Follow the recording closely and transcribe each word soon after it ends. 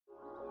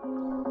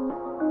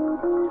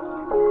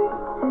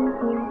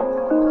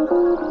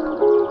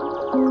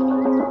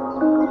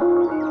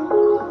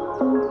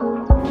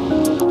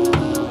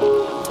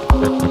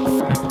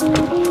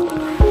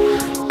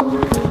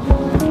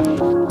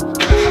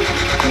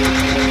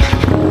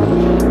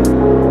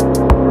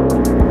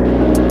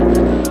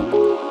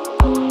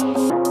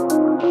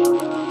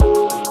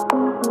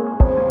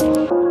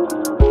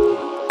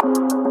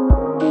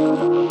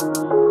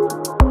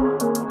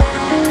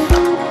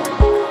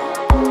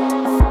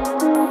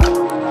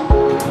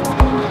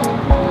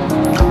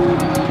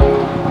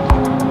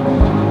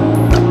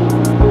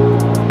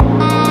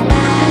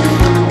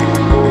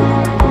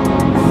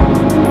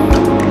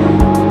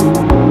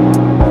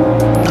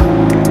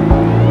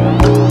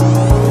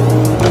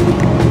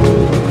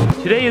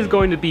Today is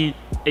going to be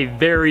a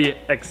very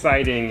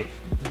exciting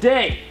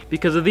day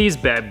because of these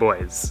bad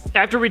boys.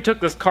 After we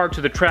took this car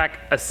to the track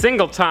a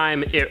single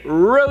time, it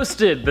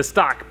roasted the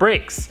stock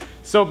brakes.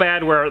 So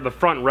bad where the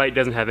front right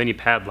doesn't have any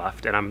pad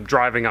left and I'm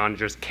driving on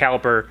just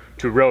caliper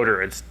to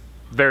rotor. It's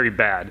very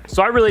bad.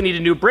 So I really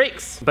needed new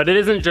brakes, but it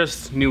isn't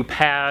just new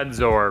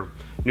pads or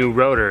new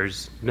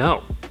rotors,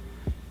 no.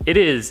 It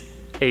is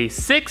a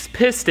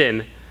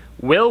 6-piston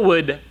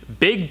Wilwood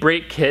big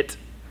brake kit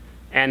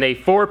and a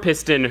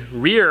 4-piston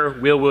rear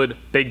Wilwood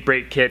big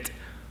brake kit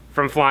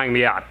from Flyin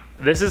Miata.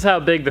 This is how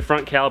big the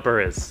front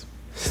caliper is.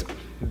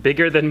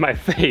 Bigger than my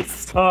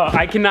face.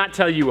 I cannot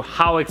tell you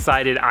how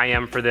excited I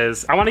am for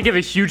this. I want to give a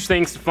huge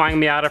thanks to Flyin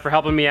Miata for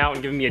helping me out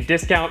and giving me a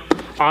discount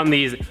on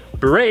these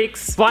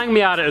brakes. Flyin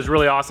Miata is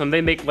really awesome.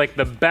 They make like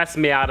the best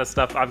Miata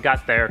stuff. I've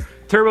got their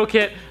turbo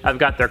kit, I've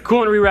got their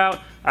coolant reroute,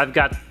 I've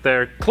got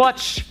their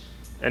clutch,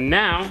 and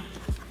now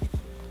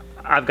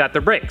I've got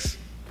their brakes.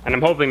 And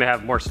I'm hoping to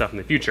have more stuff in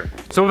the future.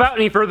 So without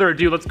any further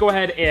ado, let's go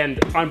ahead and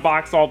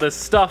unbox all this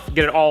stuff,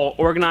 get it all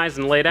organized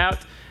and laid out,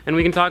 and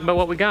we can talk about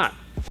what we got.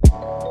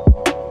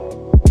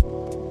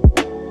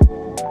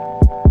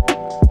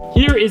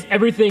 Here is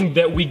everything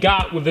that we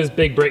got with this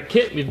big brake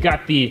kit. We've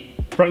got the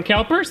front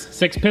calipers,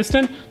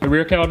 6-piston, the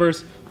rear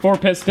calipers,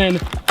 4-piston,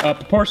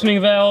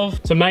 proportioning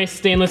valve, some nice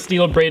stainless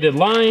steel braided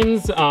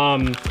lines,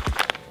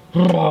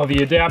 the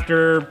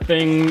adapter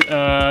thing,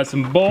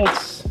 some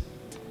bolts,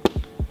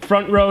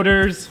 front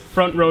rotors,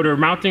 front rotor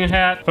mounting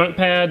hat, front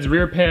pads,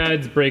 rear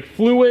pads, brake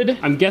fluid.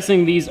 I'm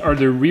guessing these are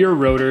the rear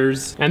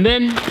rotors. And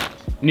then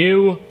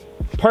new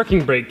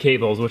parking brake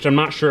cables, which I'm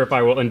not sure if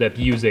I will end up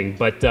using,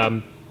 but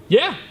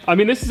yeah, I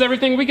mean, this is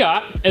everything we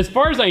got. As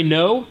far as I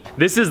know,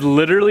 this is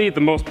literally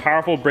the most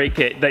powerful brake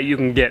kit that you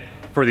can get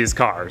for these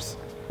cars.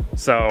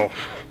 So,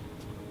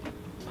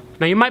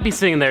 now you might be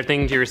sitting there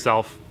thinking to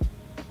yourself,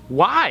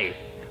 why?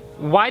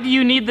 Why do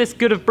you need this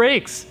good of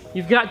brakes?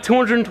 You've got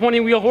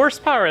 220 wheel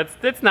horsepower,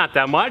 that's not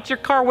that much. Your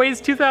car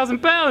weighs 2,000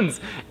 pounds.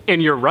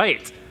 And you're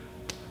right.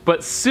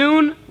 But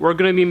soon, we're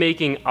gonna be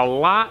making a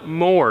lot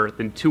more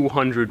than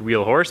 200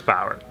 wheel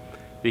horsepower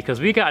because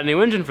we got a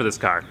new engine for this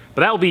car.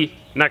 But that will be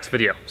next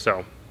video,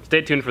 so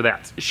stay tuned for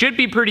that. It should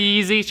be pretty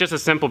easy, it's just a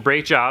simple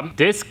brake job.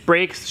 Disc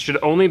brakes should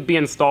only be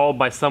installed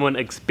by someone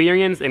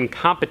experienced and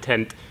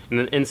competent in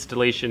the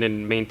installation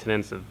and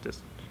maintenance of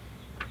disc.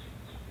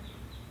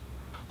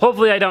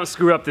 Hopefully I don't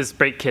screw up this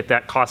brake kit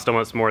that cost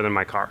almost more than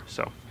my car.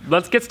 So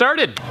let's get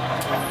started.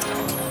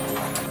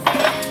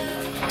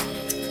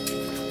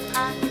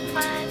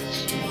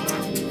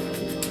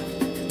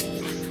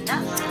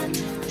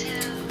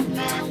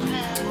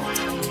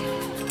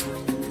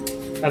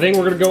 I think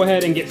we're gonna go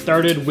ahead and get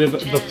started with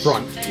the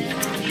front.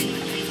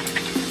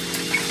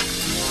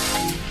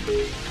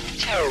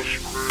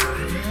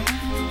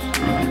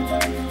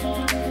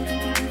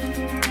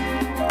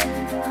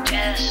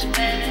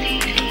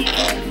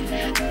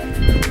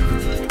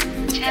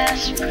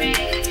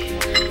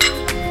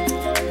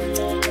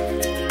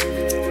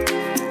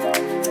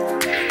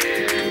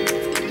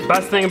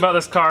 Best thing about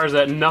this car is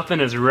that nothing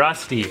is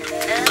rusty.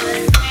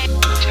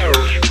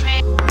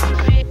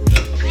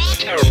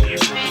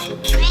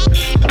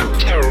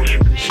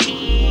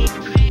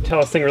 Tell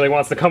this thing really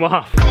wants to come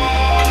off.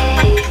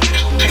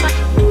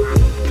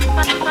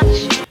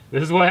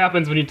 This is what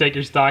happens when you take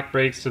your stock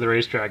brakes to the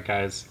racetrack,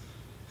 guys.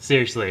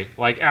 Seriously,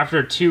 like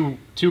after two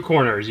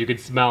corners, you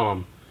could smell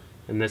them.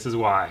 And this is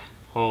why.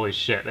 Holy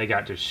shit, they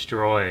got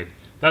destroyed.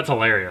 That's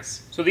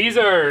hilarious. So these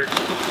are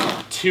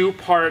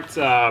 2-part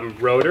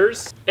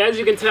rotors. As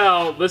you can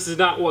tell, this is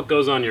not what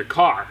goes on your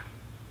car.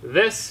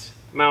 This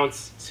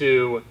mounts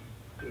to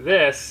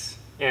this,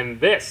 and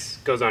this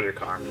goes on your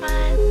car.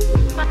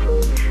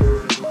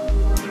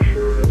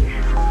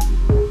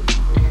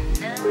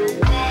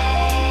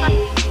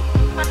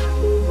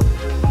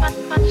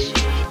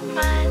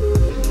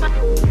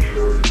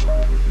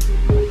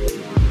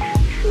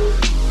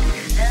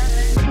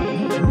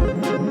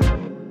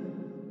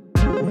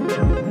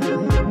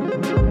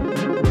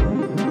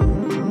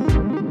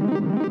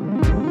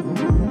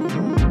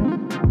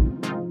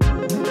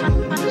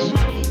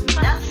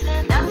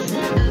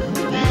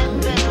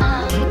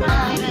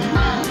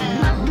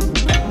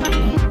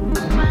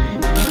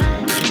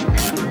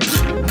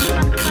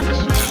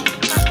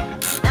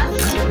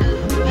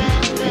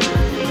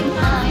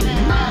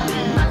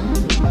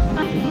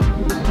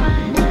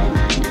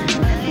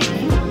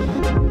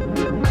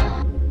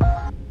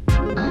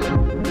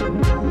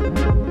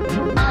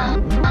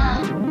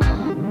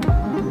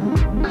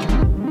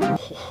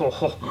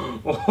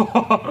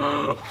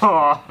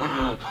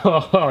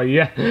 Oh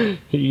yeah,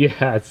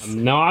 yes.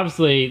 Now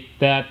obviously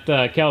that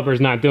caliper is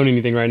not doing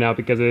anything right now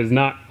because it is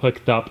not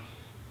hooked up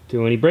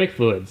to any brake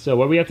fluid. So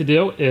what we have to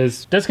do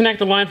is disconnect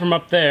the line from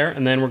up there,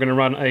 and then we're gonna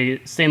run a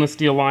stainless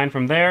steel line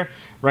from there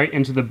right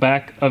into the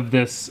back of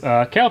this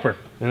caliper.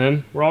 And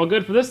then we're all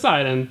good for this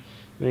side, and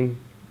then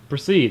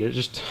proceed. It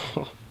just,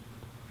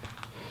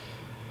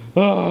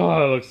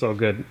 oh, it looks so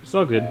good.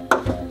 So good.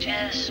 That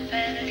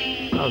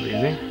was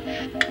easy.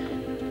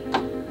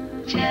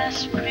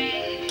 Just breathe.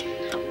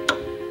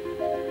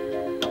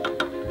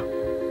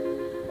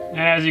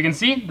 As you can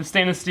see, the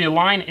stainless steel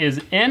line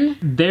is in.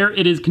 There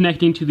it is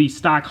connecting to the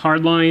stock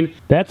hard line.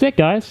 That's it,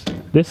 guys.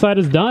 This side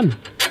is done.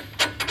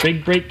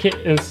 Big brake kit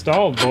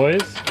installed,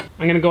 boys.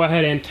 I'm gonna go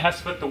ahead and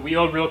test fit the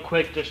wheel real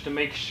quick just to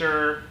make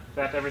sure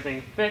that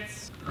everything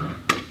fits.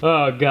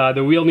 Oh God,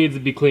 the wheel needs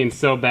to be cleaned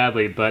so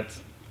badly, but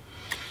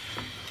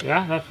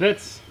yeah, that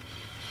fits.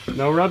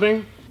 No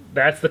rubbing.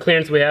 That's the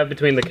clearance we have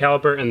between the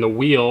caliper and the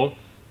wheel.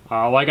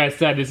 Like I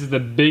said, this is the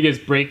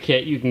biggest brake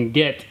kit you can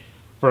get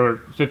for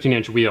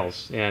 15-inch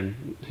wheels,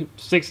 and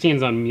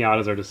 16s on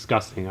Miatas are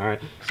disgusting, all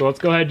right? So let's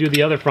go ahead and do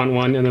the other front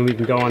one, and then we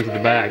can go on to the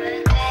back.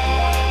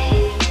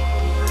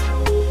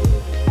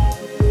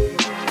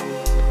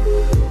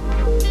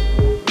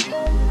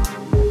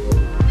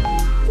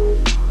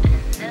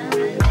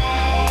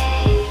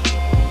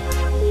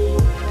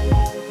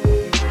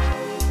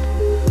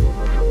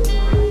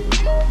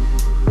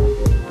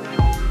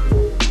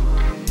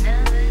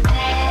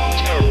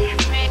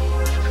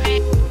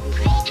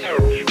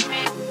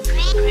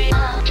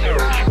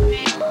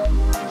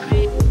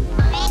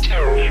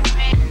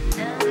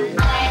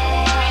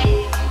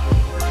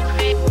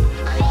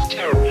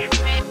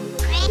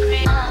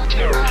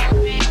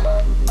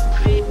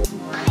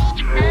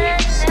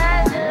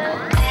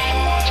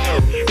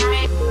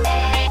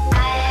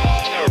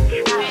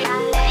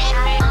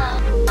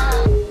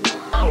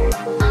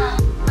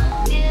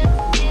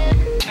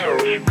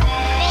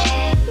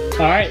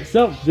 Alright,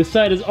 so this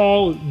side is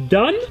all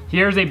done.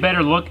 Here's a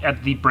better look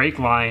at the brake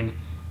line.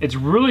 It's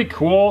really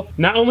cool.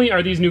 Not only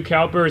are these new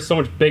calipers so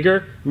much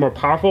bigger, more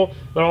powerful,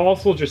 but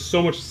also just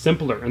so much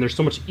simpler, and they're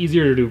so much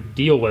easier to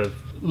deal with.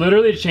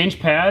 Literally to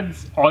change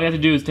pads, all you have to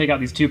do is take out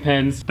these 2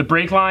 pins, the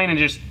brake line, and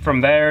just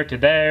from there to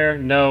there,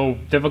 no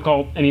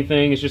difficult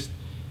anything. It's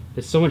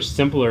so much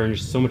simpler and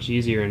just so much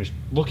easier, and just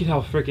look at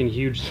how freaking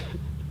huge.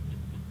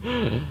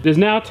 There's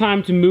now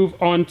time to move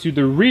on to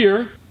the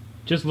rear.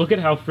 Just look at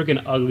how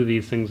freaking ugly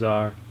these things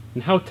are,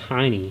 and how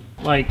tiny.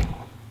 Like,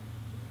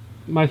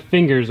 my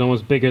finger's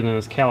almost bigger than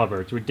this caliper.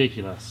 It's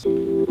ridiculous.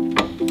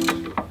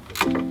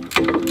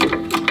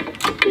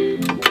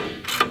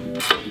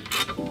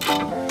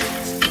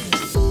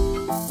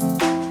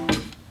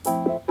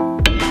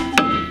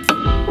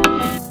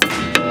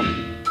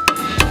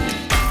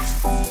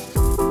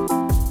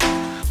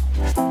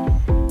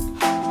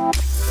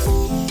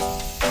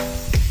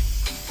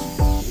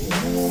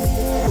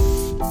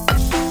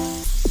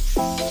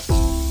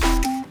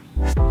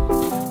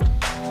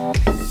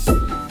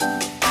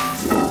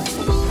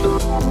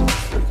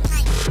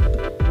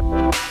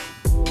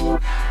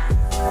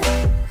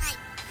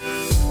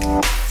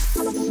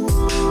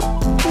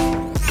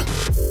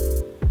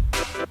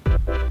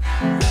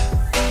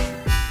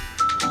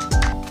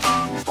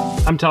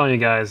 I'm telling you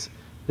guys,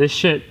 this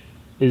shit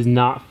is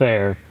not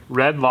fair.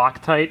 Red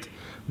Loctite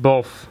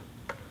both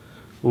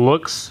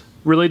looks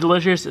really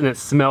delicious and it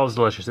smells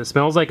delicious. It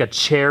smells like a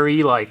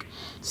cherry, like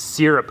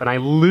syrup, and I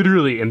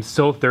literally am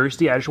so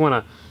thirsty. I just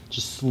want to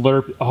just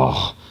slurp.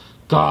 Oh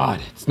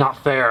God, it's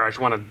not fair. I just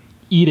want to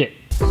eat it.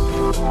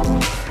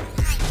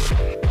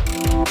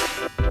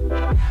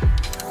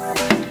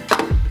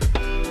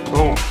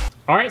 Boom.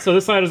 All right, so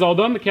this side is all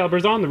done. The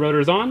caliper's on, the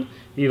rotor's on,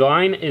 the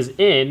line is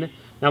in.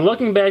 Now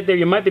looking back there,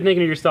 you might be thinking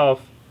to yourself,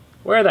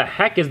 where the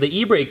heck is the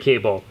e-brake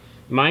cable?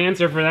 My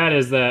answer for that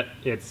is that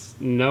it's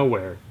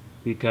nowhere,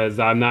 because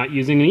I'm not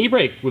using an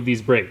e-brake with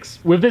these brakes.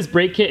 With this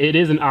brake kit, it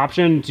is an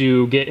option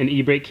to get an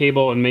e-brake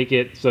cable and make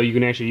it so you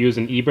can actually use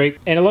an e-brake.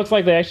 And it looks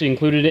like they actually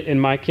included it in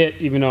my kit,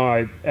 even though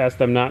I asked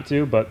them not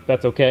to, but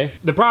that's okay.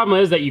 The problem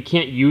is that you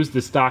can't use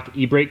the stock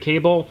e-brake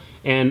cable,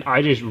 and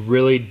I just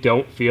really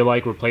don't feel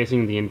like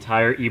replacing the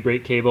entire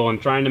e-brake cable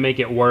and trying to make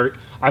it work.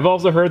 I've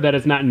also heard that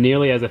it's not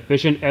nearly as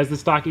efficient as the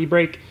stock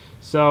e-brake,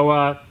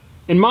 so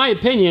in my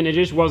opinion, it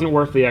just wasn't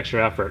worth the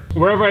extra effort.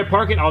 Wherever I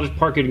park it, I'll just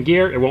park it in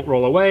gear. It won't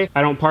roll away.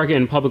 I don't park it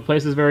in public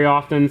places very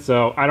often,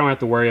 so I don't have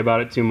to worry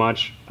about it too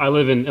much. I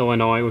live in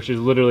Illinois, which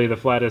is literally the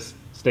flattest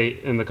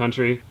state in the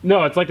country.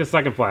 No, it's like the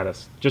second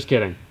flattest. Just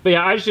kidding. But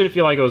yeah, I just didn't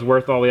feel like it was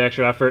worth all the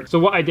extra effort. So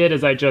what I did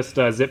is I just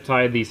zip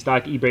tied the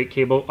stock e-brake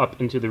cable up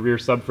into the rear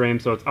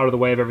subframe so it's out of the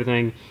way of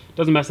everything.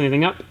 Doesn't mess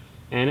anything up,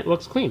 and it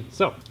looks clean.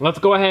 So let's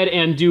go ahead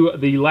and do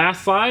the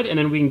last side, and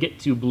then we can get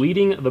to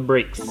bleeding the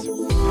brakes.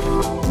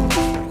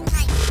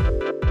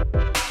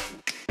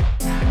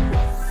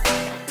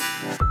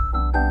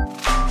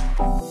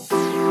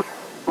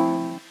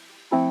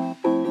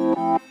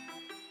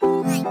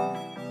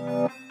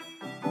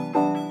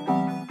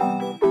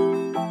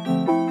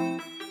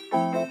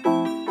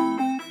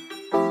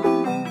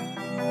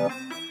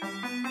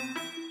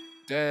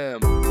 Damn.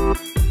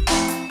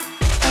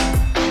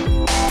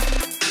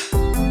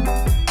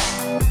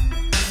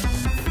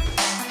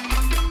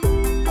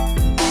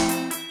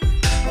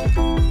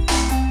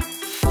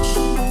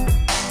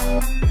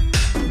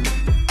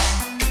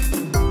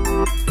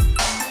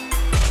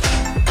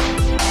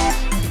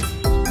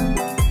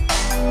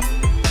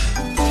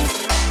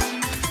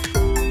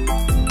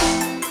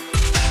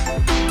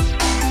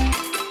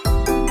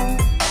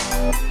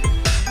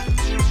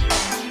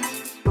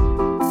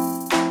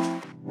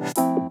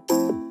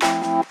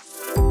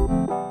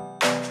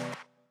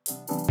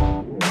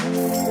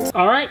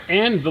 All right,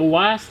 and the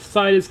last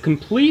side is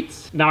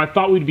complete. Now I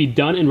thought we'd be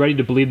done and ready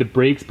to bleed the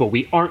brakes, but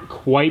we aren't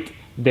quite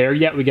there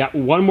yet. We got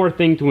one more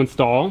thing to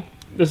install.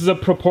 This is a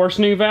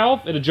proportioning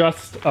valve. It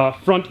adjusts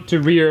front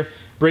to rear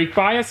brake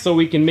bias so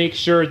we can make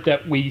sure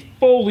that we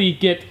fully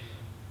get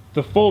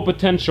the full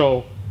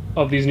potential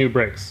of these new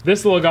brakes.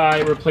 This little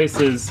guy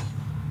replaces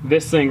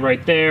this thing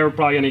right there. We're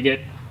probably gonna get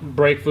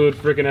brake fluid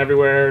freaking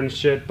everywhere and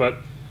shit, but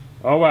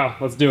oh wow,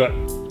 let's do it.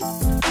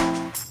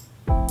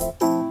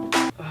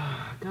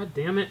 God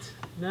damn it.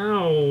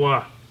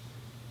 No.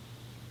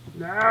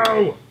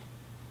 No.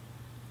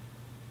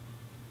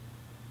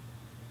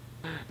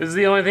 This is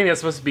the only thing that's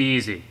supposed to be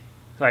easy.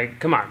 Like,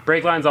 come on,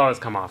 brake lines always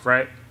come off,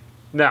 right?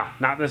 No,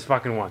 not this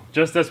fucking one.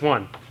 Just this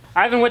one.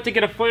 I even went to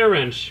get a flare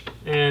wrench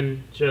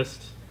and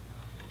just...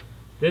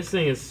 This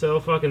thing is so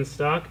fucking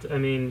stuck. I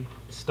mean,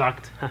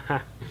 stuck.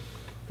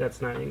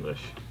 That's not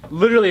English.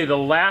 Literally the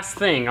last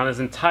thing on this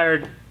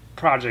entire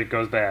project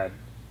goes bad.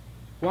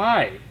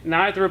 Why?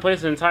 Now I have to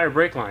replace an entire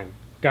brake line.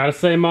 Gotta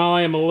say,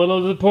 Molly, I'm a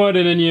little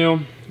disappointed in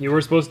you. You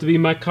were supposed to be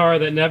my car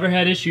that never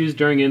had issues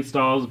during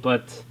installs,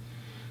 but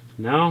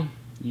no,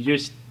 you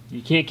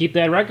can't keep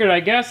that record, I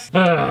guess.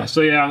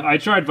 So yeah, I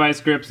tried vice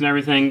grips and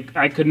everything.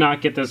 I could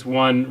not get this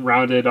one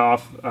rounded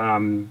off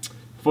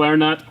flare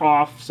nut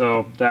off,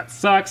 so that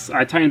sucks.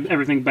 I tightened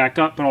everything back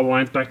up, put all the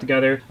lines back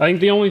together. I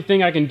think the only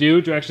thing I can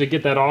do to actually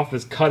get that off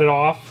is cut it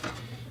off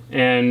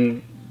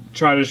and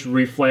try just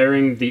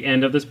reflaring the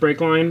end of this brake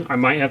line. I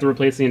might have to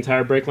replace the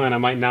entire brake line, I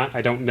might not,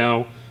 I don't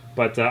know.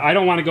 But I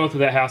don't want to go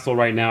through that hassle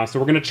right now. So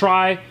we're gonna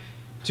try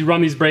to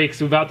run these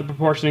brakes without the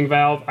proportioning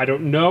valve. I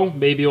don't know,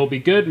 maybe it'll be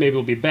good, maybe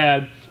it'll be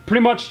bad.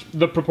 Pretty much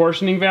the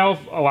proportioning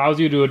valve allows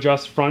you to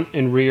adjust front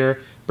and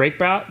rear brake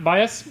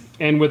bias,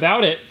 and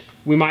without it,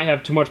 we might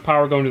have too much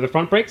power going to the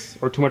front brakes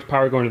or too much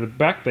power going to the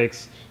back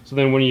brakes. So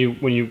then when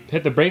you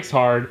hit the brakes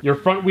hard, your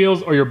front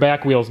wheels or your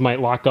back wheels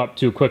might lock up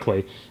too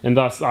quickly. And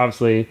thus,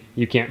 obviously,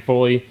 you can't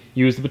fully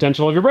use the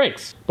potential of your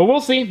brakes. But we'll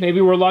see, maybe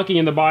we're lucky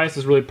and the bias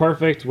is really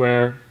perfect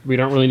where we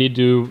don't really need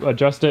to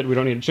adjust it, we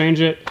don't need to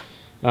change it.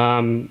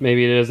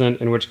 Maybe it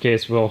isn't, in which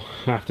case we'll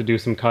have to do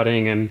some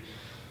cutting and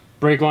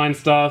brake line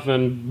stuff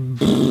and...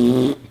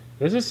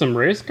 This is some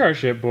race car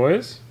shit,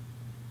 boys.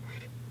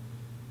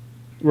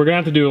 We're gonna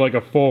have to do like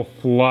a full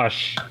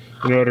flush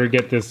in order to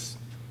get this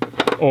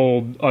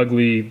old,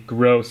 ugly,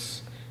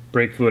 gross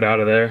brake fluid out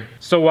of there.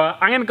 So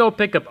I'm gonna go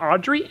pick up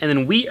Audrey and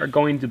then we are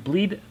going to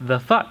bleed the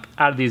fuck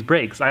out of these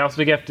brakes. I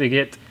also have to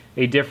get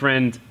a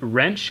different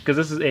wrench because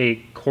this is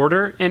a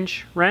 1/4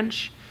 inch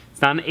wrench.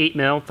 It's not an 8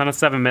 mil, it's not a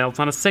 7 mil, it's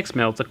not a 6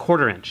 mil, it's a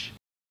 1/4 inch.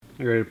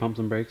 Are you ready to pump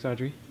some brakes,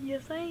 Audrey?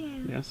 Yes, I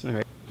am. Yes, all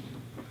right.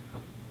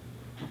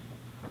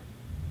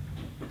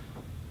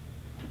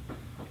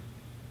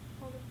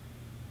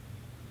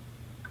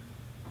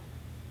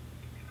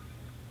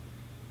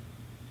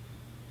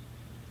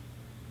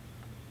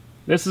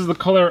 This is the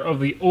color of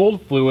the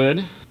old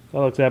fluid. That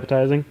looks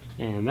appetizing.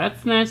 And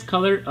that's the nice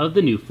color of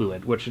the new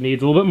fluid, which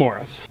needs a little bit more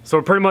of. So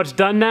we're pretty much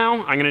done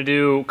now. I'm gonna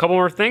do a couple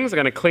more things. I'm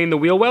gonna clean the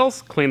wheel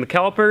wells, clean the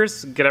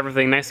calipers, get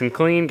everything nice and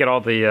clean, get all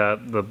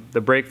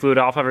the brake fluid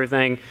off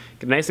everything,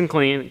 get nice and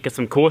clean, get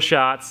some cool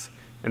shots,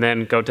 and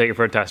then go take it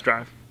for a test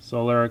drive.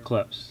 Solar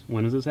eclipse.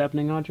 When is this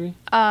happening, Audrey?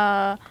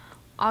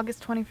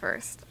 August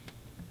 21st.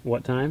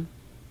 What time?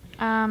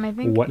 I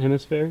think what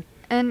hemisphere?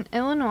 in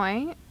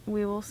Illinois,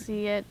 we will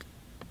see it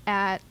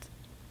at,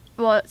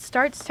 well, it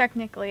starts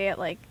technically at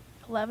like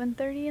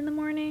 11:30 in the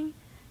morning,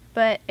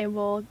 but it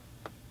will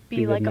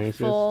be like a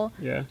full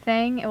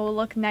thing. It will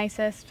look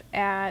nicest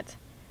at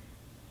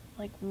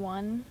like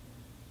 1.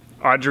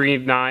 Audrey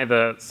and I,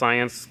 the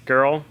science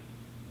girl.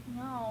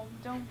 No,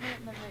 don't put it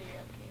in the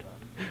video,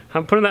 Caleb.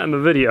 I'm putting that in the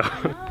video.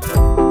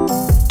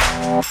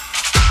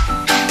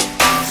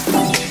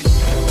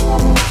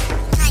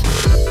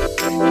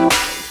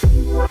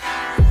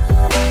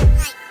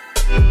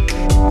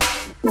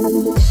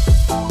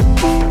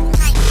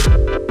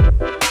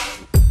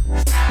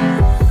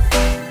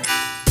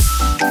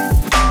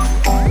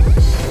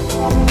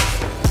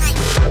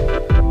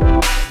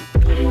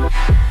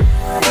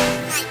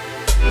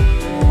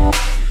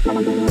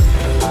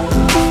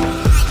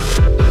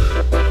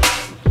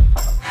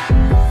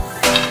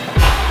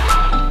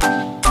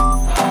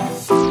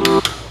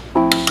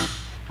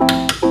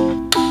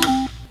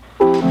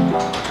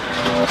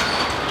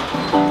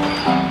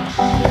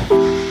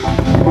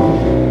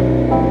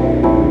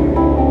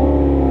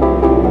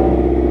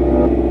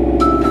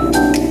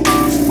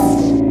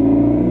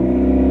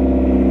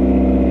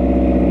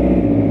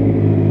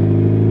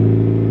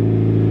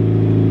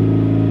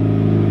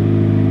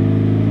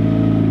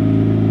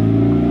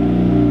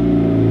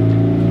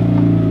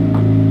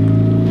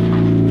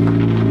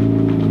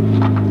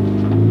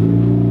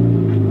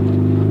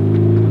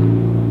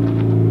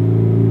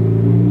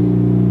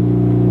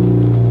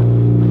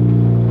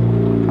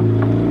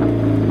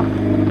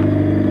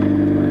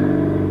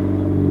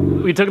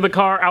 We took the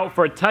car out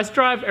for a test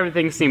drive.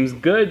 Everything seems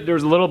good.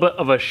 There's a little bit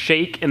of a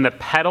shake in the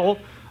pedal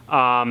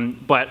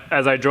but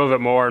as I drove it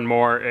more and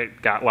more,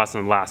 it got less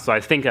and less. So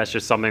I think that's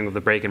just something with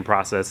the braking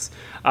process.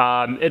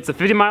 It's a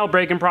 50-mile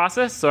braking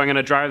process, so I'm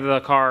gonna drive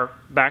the car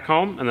back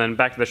home and then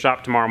back to the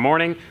shop tomorrow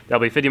morning.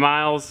 That'll be 50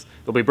 miles,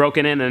 they'll be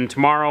broken in, and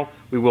tomorrow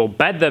we will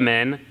bed them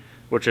in,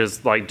 which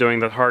is like doing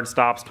the hard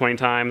stops 20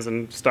 times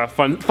and stuff,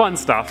 fun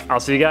stuff. I'll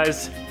see you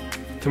guys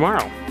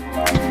tomorrow.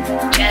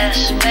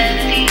 Just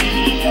believe,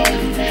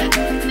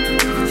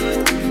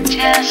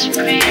 just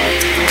breathe.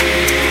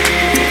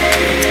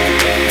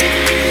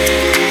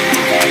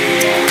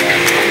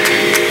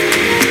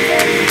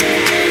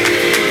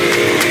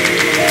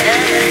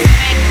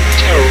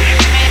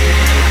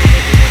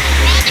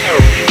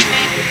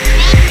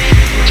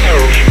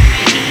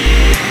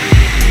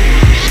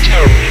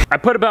 I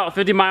put about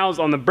 50 miles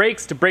on the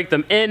brakes to break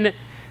them in,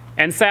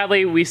 and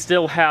sadly we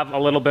still have a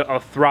little bit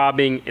of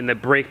throbbing in the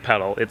brake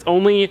pedal. It's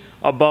only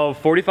above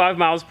 45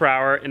 miles per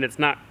hour and it's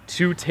not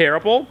too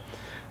terrible,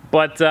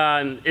 but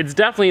it's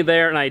definitely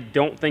there, and I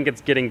don't think it's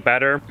getting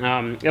better.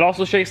 It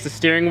also shakes the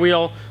steering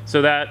wheel,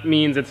 so that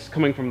means it's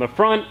coming from the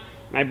front,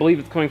 and I believe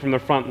it's coming from the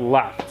front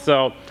left.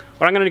 So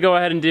what I'm gonna go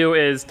ahead and do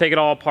is take it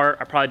all apart.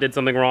 I probably did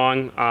something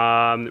wrong.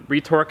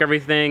 Retorque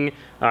everything,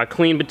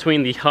 clean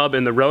between the hub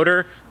and the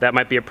rotor. That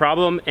might be a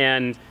problem,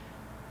 and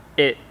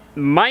it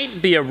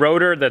might be a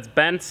rotor that's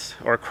bent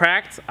or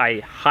cracked.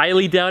 I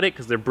highly doubt it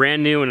because they're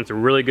brand new and it's a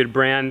really good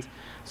brand,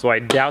 so I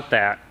doubt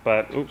that,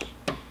 but oops.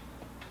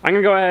 I'm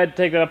gonna go ahead,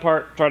 take that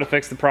apart, try to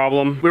fix the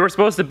problem. We were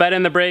supposed to bed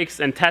in the brakes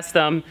and test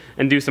them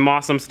and do some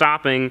awesome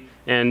stopping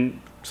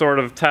and sort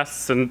of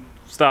tests and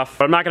stuff,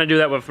 but I'm not gonna do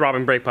that with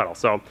throbbing brake pedal.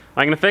 So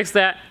I'm gonna fix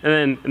that, and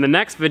then in the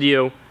next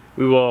video,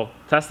 we will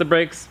test the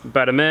brakes,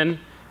 bed them in,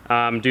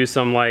 do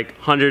some like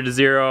 100 to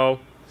 0,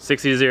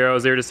 60 to 0,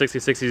 0 to 60,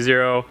 60 to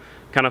 0,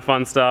 kind of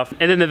fun stuff.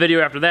 And then the video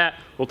after that,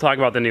 we'll talk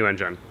about the new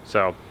engine.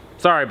 So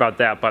sorry about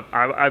that, but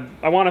I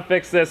wanna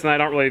fix this and I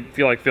don't really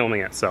feel like filming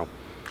it, so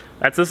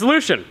that's the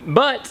solution.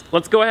 But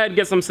let's go ahead and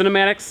get some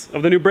cinematics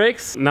of the new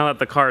brakes now that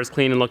the car is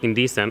clean and looking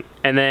decent.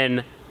 And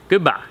then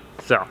goodbye.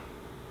 So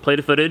play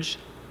the footage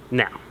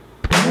now.